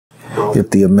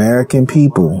If the American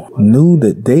people knew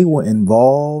that they were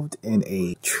involved in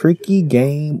a tricky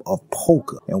game of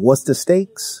poker, and what's the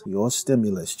stakes? Your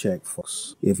stimulus check,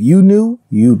 folks. If you knew,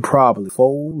 you'd probably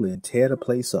fold and tear the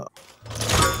place up.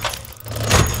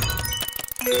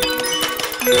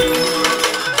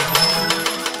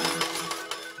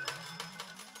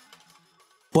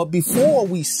 But before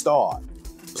we start,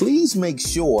 please make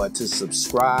sure to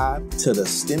subscribe to the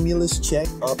Stimulus Check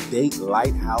Update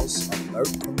Lighthouse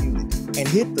Alert community and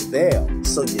hit the bell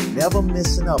so you never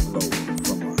miss an upload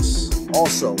from us.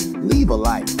 Also, leave a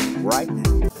like right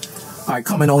now. All right,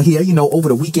 coming on here, over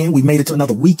the weekend, we made it to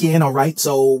another weekend. All right.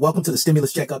 So welcome to the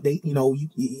Stimulus Check Update. You know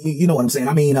what I'm saying?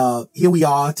 I mean, here we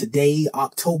are today,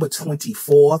 October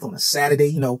 24th on a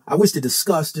Saturday. I wish to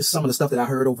discuss just some of the stuff that I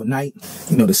heard overnight.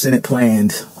 The Senate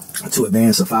planned to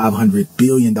advance a $500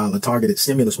 billion targeted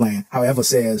stimulus plan. However,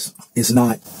 says it's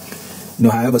not.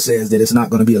 Says that it's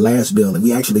not going to be the last bill and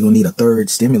we actually going to need a third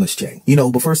stimulus check.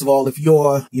 But first of all, if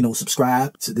you're,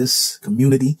 subscribed to this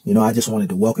community, I just wanted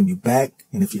to welcome you back.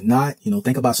 And if you're not,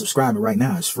 think about subscribing right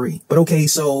now. It's free. But okay,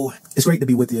 so it's great to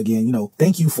be with you again.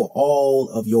 Thank you for all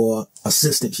of your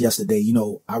assistance yesterday.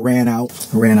 I ran out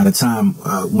of time,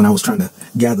 when I was trying to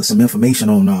gather some information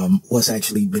on, what's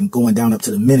actually been going down up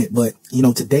to the minute. But,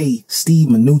 today, Steve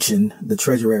Mnuchin, the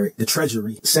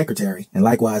Treasury Secretary, and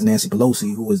likewise Nancy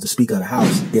Pelosi, who is the Speaker of the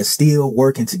House, they're still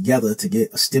working together to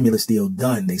get a stimulus deal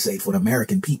done, they say, for the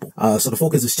American people. So the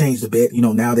focus has changed a bit.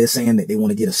 Now they're saying that they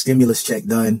want to get a stimulus check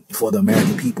done for the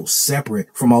American people separate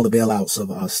from all the bailouts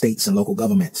of states and local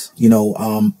governments.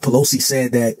 Pelosi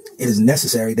said that it is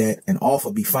necessary that an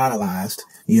offer be finalized,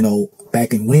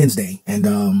 back in Wednesday. And,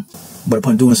 but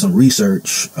upon doing some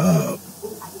research,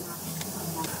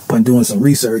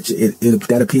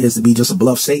 that appears to be just a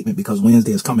bluff statement because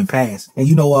Wednesday is coming past. And,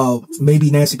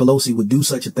 maybe Nancy Pelosi would do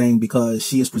such a thing because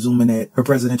she is presuming that her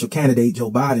presidential candidate,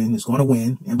 Joe Biden, is going to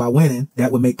win. And by winning,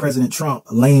 that would make President Trump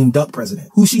a lame duck president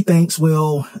who she thinks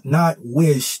will not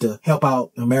wish to help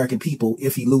out American people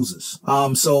if he loses.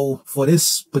 So for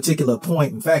this particular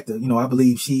point and factor, I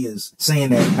believe she is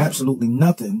saying that absolutely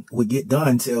nothing would get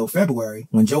done till February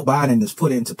when Joe Biden is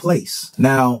put into place.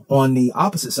 Now, on the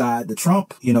opposite side, the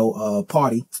Trump,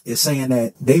 party is saying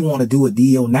that they want to do a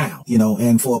deal now,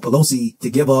 and for Pelosi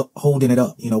to give up holding it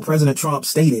up. President Trump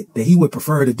stated that he would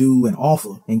prefer to do an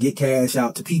offer and get cash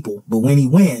out to people. But when he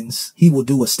wins, he will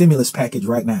do a stimulus package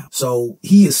right now. So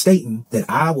he is stating that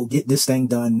I will get this thing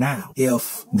done now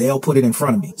if they'll put it in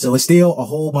front of me. So it's still a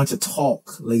whole bunch of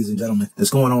talk, ladies and gentlemen,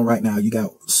 that's going on right now. You got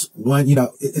one,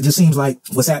 it just seems like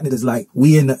what's happening is like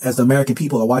we as the American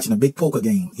people are watching a big poker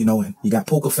game, and you got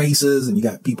poker faces and you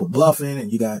got people bluffing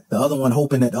and you got the other one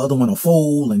hoping that the other one will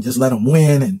fold and just let them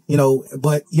win. And,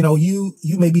 but,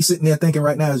 you may be sitting there thinking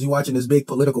right now as you're watching this big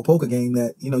political poker game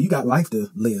that, you got life to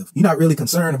live. You're not really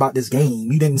concerned about this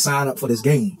game. You didn't sign up for this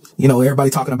game. Everybody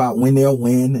talking about when they'll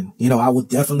win. And, I would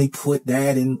definitely put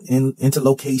that into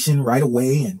location right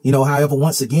away. And, however,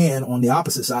 once again, on the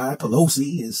opposite side,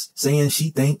 Pelosi is saying she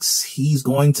thinks he's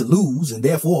going to lose and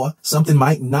therefore something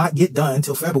might not get done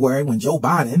until February when Joe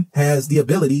Biden has the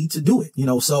ability to do it.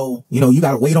 So, you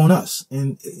got to wait on us.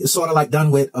 And it's sort of like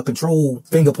done with a controlled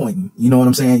finger pointing. You know what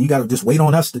I'm saying? You got to just wait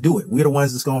on us to do it. We're the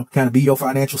ones that's going to kind of be your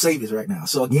financial saviors right now.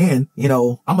 So again,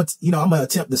 I'm going to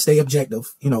attempt to stay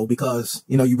objective, because,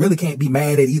 you really can't be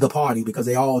mad at either party because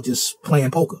they all just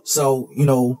playing poker. So,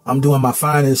 I'm doing my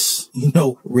finest,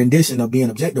 rendition of being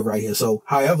objective right here. So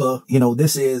however,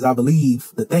 this is, I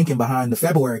believe, the thinking behind the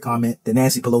February comment that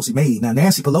Nancy Pelosi made. Now,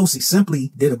 Nancy Pelosi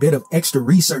simply did a bit of extra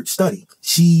research study.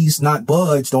 She's not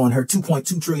budged on her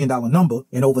 $2.2 trillion number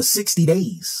in over 60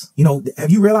 days.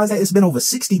 Have you realized that it's been over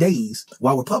 60 days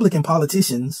while Republican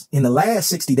politicians in the last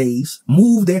 60 days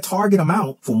moved their target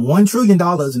amount from $1 trillion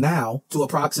now to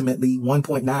approximately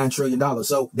 $1.9 trillion.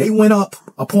 So they went up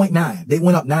a 0.9. They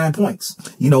went up 9 points.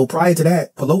 Prior to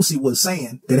that, Pelosi was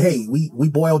saying that, hey, we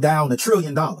boiled down $1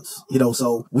 trillion,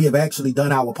 so we have actually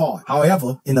done our part.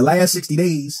 However, in the last 60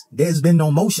 days, there's been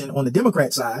no motion on the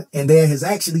Democrat side and there has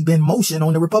actually been motion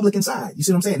on the Republican side. You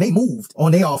see what I'm saying? They moved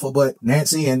on their offer, but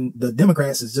Nancy and the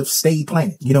Democrats has just stayed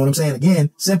planted. You know what I'm saying?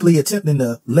 Again, simply attempting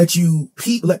to let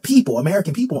people,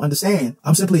 American people understand.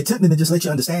 I'm simply attempting to just let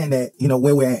you understand that,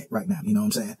 where we're at right now. You know what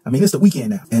I'm saying? I mean, it's the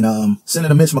weekend now. And,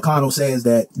 Senator Mitch McConnell says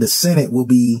that the Senate will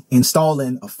be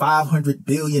installing a $500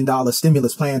 billion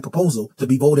stimulus plan proposal to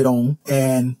be voted on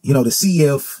and, to see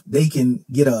if they can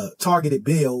get a targeted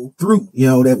bill through,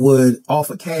 that would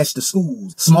offer cash to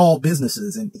schools, small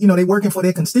businesses. And, they're working for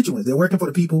their constituents. They're working for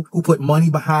the people who put money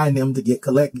behind them to get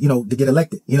to get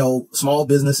elected. Small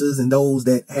businesses and those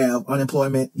that have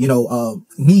unemployment,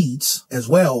 needs as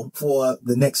well for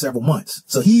the next several months.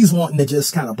 So he's wanting to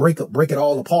just kind of break it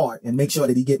all apart and make sure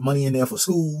that he get money in there for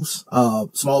schools,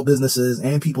 small businesses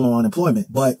and people on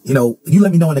unemployment. But, you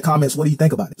let me know in the comments, what do you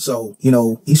think about it? So,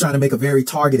 he's trying to make a very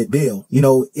targeted bill.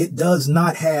 It does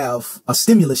not have a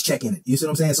stimulus check in it. You see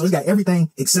what I'm saying? So it's got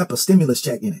everything except a stimulus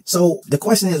check in it. So the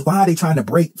question is, why are they trying to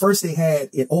break? First, they had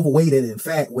it overweighted, in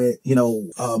fact, with,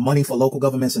 money for local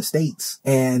governments and states,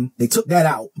 and they took that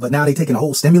out, but now they're taking a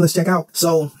whole stimulus check out.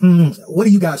 So, what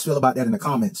do you guys feel about that in the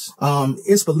comments?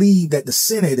 It's believed that the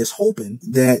Senate is hoping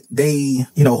that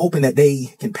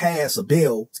they can pass a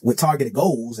bill with targeted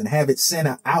goals and have it sent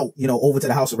out, over to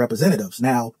the House of Representatives.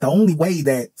 Now, the only way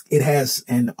that it has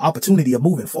an opportunity of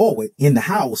moving forward in the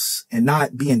House and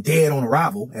not being dead on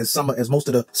arrival, as most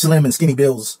of the slim and skinny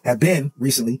bills have been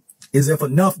recently, is if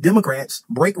enough Democrats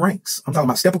break ranks. I'm talking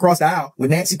about step across the aisle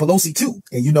with Nancy Pelosi too.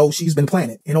 And she's been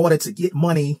planning in order to get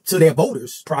money to their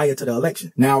voters prior to the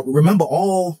election. Now, remember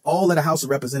all of the House of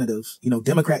Representatives,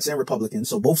 Democrats and Republicans,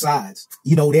 so both sides,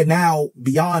 they're now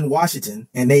beyond Washington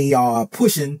and they are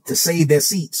pushing to save their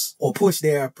seats or push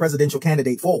their presidential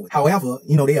candidate forward. However,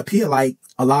 they appear like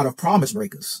a lot of promise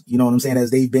breakers, you know what I'm saying,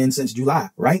 as they've been since July,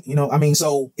 right?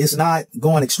 So it's not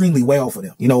going extremely well for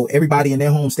them. Everybody in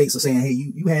their home states are saying,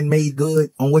 hey, you hadn't made good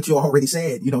on what you already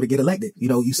said, to get elected.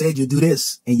 You said you'd do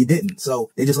this and you didn't. So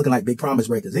they're just looking like big promise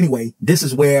breakers. Anyway, this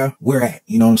is where we're at.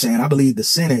 You know what I'm saying? I believe the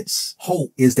Senate's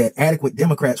hope is that adequate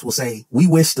Democrats will say, we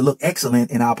wish to look excellent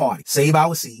in our party, save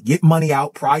our seat, get money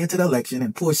out prior to the election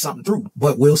and push something through.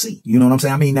 But we'll see. You know what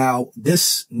I'm saying? Now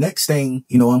this next thing,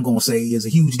 I'm going to say is a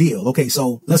huge deal. Okay.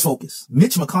 So let's focus.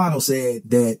 Mitch McConnell said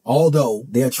that although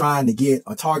they're trying to get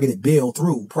a targeted bill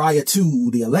through prior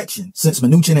to the election, since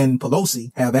Mnuchin and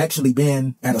Pelosi have actually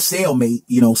been at a stalemate,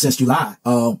 since July.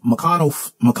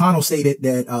 McConnell stated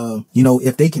that,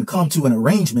 if they can come to an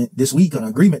arrangement this week, an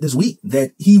agreement this week,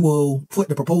 that he will put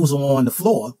the proposal on the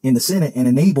floor in the Senate and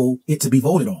enable it to be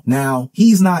voted on. Now,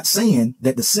 he's not saying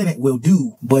that the Senate will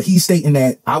do, but he's stating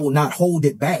that I will not hold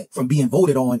it back from being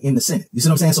voted on in the Senate. You see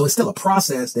what I'm saying? So it's still a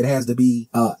process that has to be,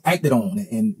 acted on,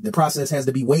 and the process has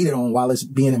to be waited on while it's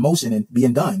being in motion and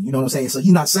being done. You know what I'm saying? So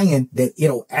he's not saying that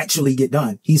it'll actually get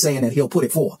done. He's saying that he'll put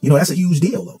it forth. That's a huge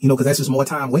deal though, because that's just more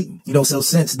time waiting. So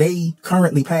since they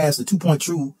currently passed the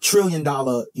 $2.2 trillion,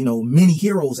 mini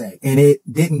heroes act, and it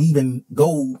didn't even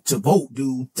go to vote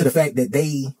due to the fact that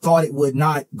they thought it would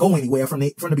not go anywhere from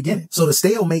the beginning. So the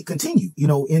stalemate continued.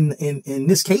 In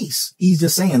this case, he's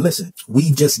just saying, listen,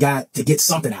 we just got to get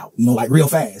something out, like real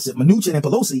fast. If Mnuchin and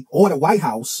Pelosi or the White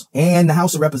House and the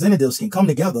House of Representatives can come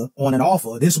together on an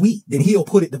offer this week, then he'll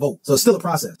put it to vote. So it's still a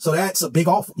process. So that's a big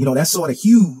offer. That's sort of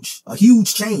a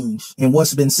huge change in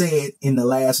what's been said in the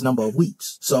last number of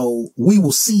weeks. So we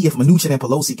will see if Mnuchin and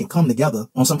Pelosi can come together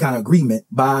on some kind of agreement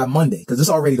by Monday, because it's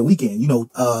already the weekend.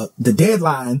 The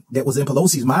deadline that was in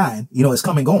Pelosi's mind, is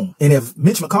come and gone. And if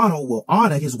Mitch McConnell will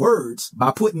honor his words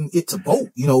by putting it to vote,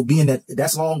 being that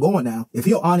that's long gone now, if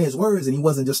he'll honor his words and he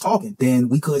wasn't just talking, then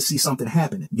we could see something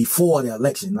happening before the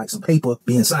election, like some paper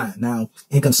being signed. Now,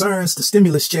 in concerns to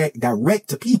stimulus check direct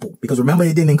to people, because remember,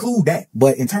 it didn't include that.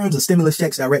 But in terms of stimulus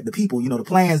checks direct to people, the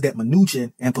plans that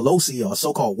Mnuchin and Pelosi are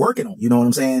so-called working on, you know what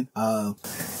I'm saying?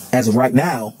 As of right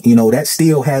now, that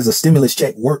still has a stimulus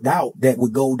check worked out that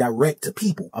would go direct to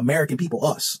people, American people,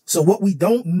 us. So what we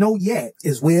don't know yet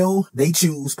is, will they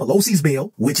choose Pelosi's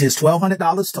bill, which is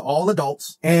 $1,200 to all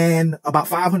adults and about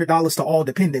 $500 to all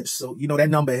dependents. So, that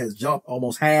number has jumped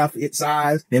almost half its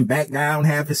size, then back down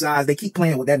half its size. They keep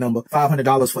playing with that number,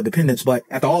 $500 for dependents. But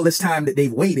after all this time that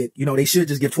they've waited, they should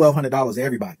just give $1,200 to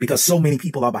everybody, because so many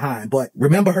people are behind. But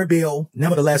remember, her bill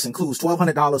nevertheless includes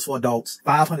 $1,200 for adults,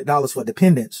 $500 for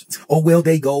dependents. Or will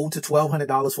they go to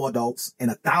 $1,200 for adults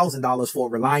and $1,000 for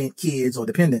reliant kids or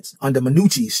dependents under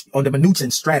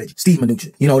Mnuchin's strategy, Steve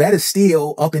Mnuchin? That is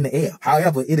still up in the air.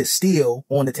 However, it is still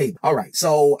on the table. All right.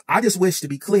 So I just wish to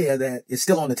be clear that it's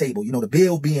still on the table. The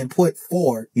bill being put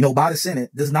forward, by the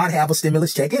Senate does not have a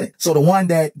stimulus check in it. So the one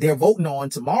that they're voting on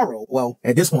tomorrow, well,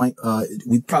 at this point,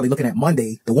 we're probably looking at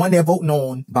Monday. The one they're voting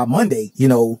on by Monday,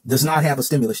 does not have a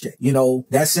stimulus check.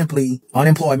 That's simply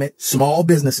unemployment, small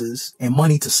businesses, and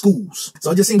money to schools.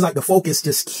 So it just seems like the focus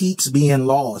just keeps being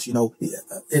lost. You know,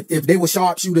 if they were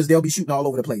sharpshooters, they'll be shooting all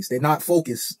over the place. They're not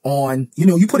focused on, you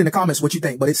know, you put in the comments what you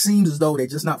think, but it seems as though they're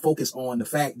just not focused on the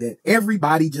fact that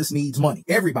everybody just needs money.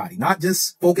 Everybody, not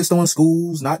just focused on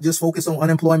schools, not just focused on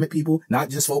unemployment people, not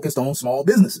just focused on small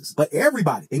businesses, but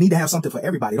everybody. They need to have something for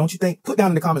everybody. Don't you think? Put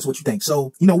down in the comments what you think.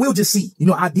 So, you know, we'll just see. You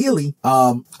know, ideally,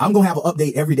 I'm going to have an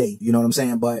update every day. You know what I'm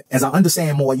saying? But as I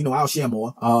understand more, you know, I'll share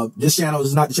more. This channel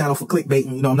is not the channel for clickbait.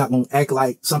 And, you know, I'm not going to act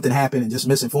like something happened and just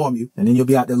misinform you. And then you'll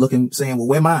be out there looking, saying, well,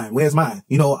 where's mine?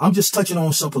 You know, I'm just touching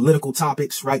on some political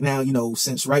topics right now. You know,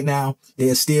 since right now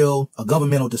there's still a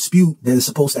governmental dispute that is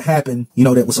supposed to happen, you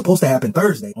know, that was supposed to happen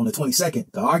Thursday on the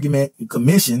 22nd. The argument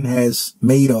commission has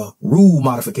made a rule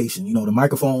modification. You know, the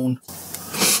microphone,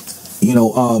 you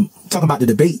know, talking about the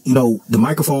debate, you know, the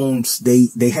microphones,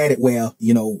 they had it where,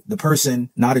 you know, the person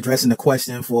not addressing the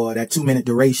question for that 2-minute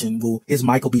duration, his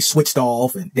mic will be switched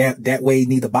off, and that way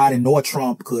neither Biden nor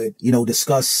Trump could, you know,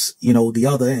 discuss, you know, the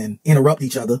other and interrupt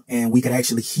each other, and we could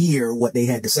actually hear what they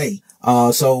had to say.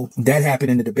 So that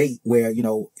happened in the debate where, you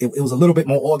know, it was a little bit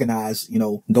more organized, you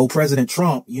know, though President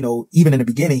Trump, you know, even in the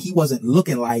beginning, he wasn't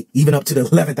looking like, even up to the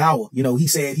 11th hour, you know, he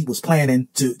said he was planning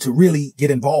to really get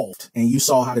involved. And you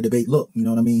saw how the debate looked, you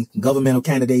know what I mean? Governmental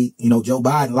candidate, you know, Joe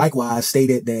Biden likewise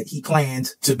stated that he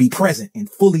planned to be present and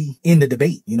fully in the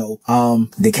debate. You know,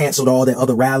 they canceled all their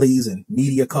other rallies and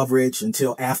media coverage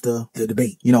until after the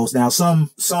debate. You know, now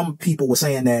some people were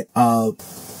saying that,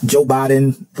 Joe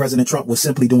Biden, President Trump was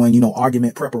simply doing, you know,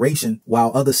 argument preparation,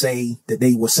 while others say that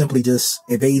they were simply just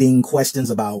evading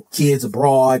questions about kids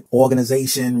abroad,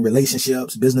 organization,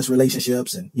 relationships, business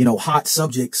relationships, and, you know, hot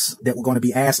subjects that were going to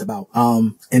be asked about.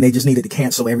 And they just needed to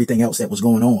cancel everything else that was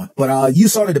going on. But, you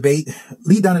saw the debate.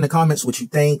 Leave down in the comments what you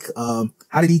think.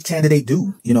 How did each candidate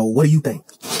do? You know, what do you think?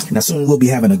 Now, soon we'll be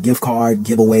having a gift card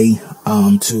giveaway,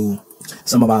 to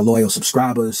some of our loyal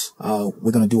subscribers.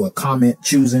 We're going to do a comment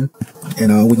choosing,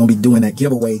 and we're going to be doing that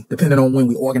giveaway depending on when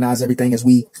we organize everything. As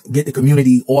we get the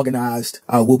community organized,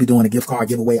 we'll be doing a gift card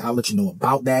giveaway. I'll let you know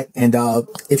about that. And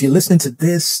if you're listening to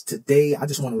this today, I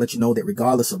just want to let you know that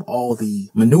regardless of all the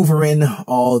maneuvering,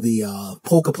 all the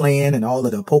poker playing, and all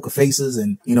of the poker faces,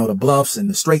 and, you know, the bluffs and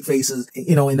the straight faces,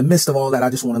 you know, in the midst of all that, I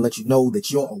just want to let you know that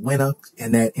you're a winner,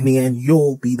 and that in the end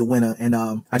you'll be the winner. And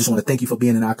I just want to thank you for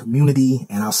being in our community,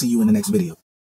 and I'll see you in the next video.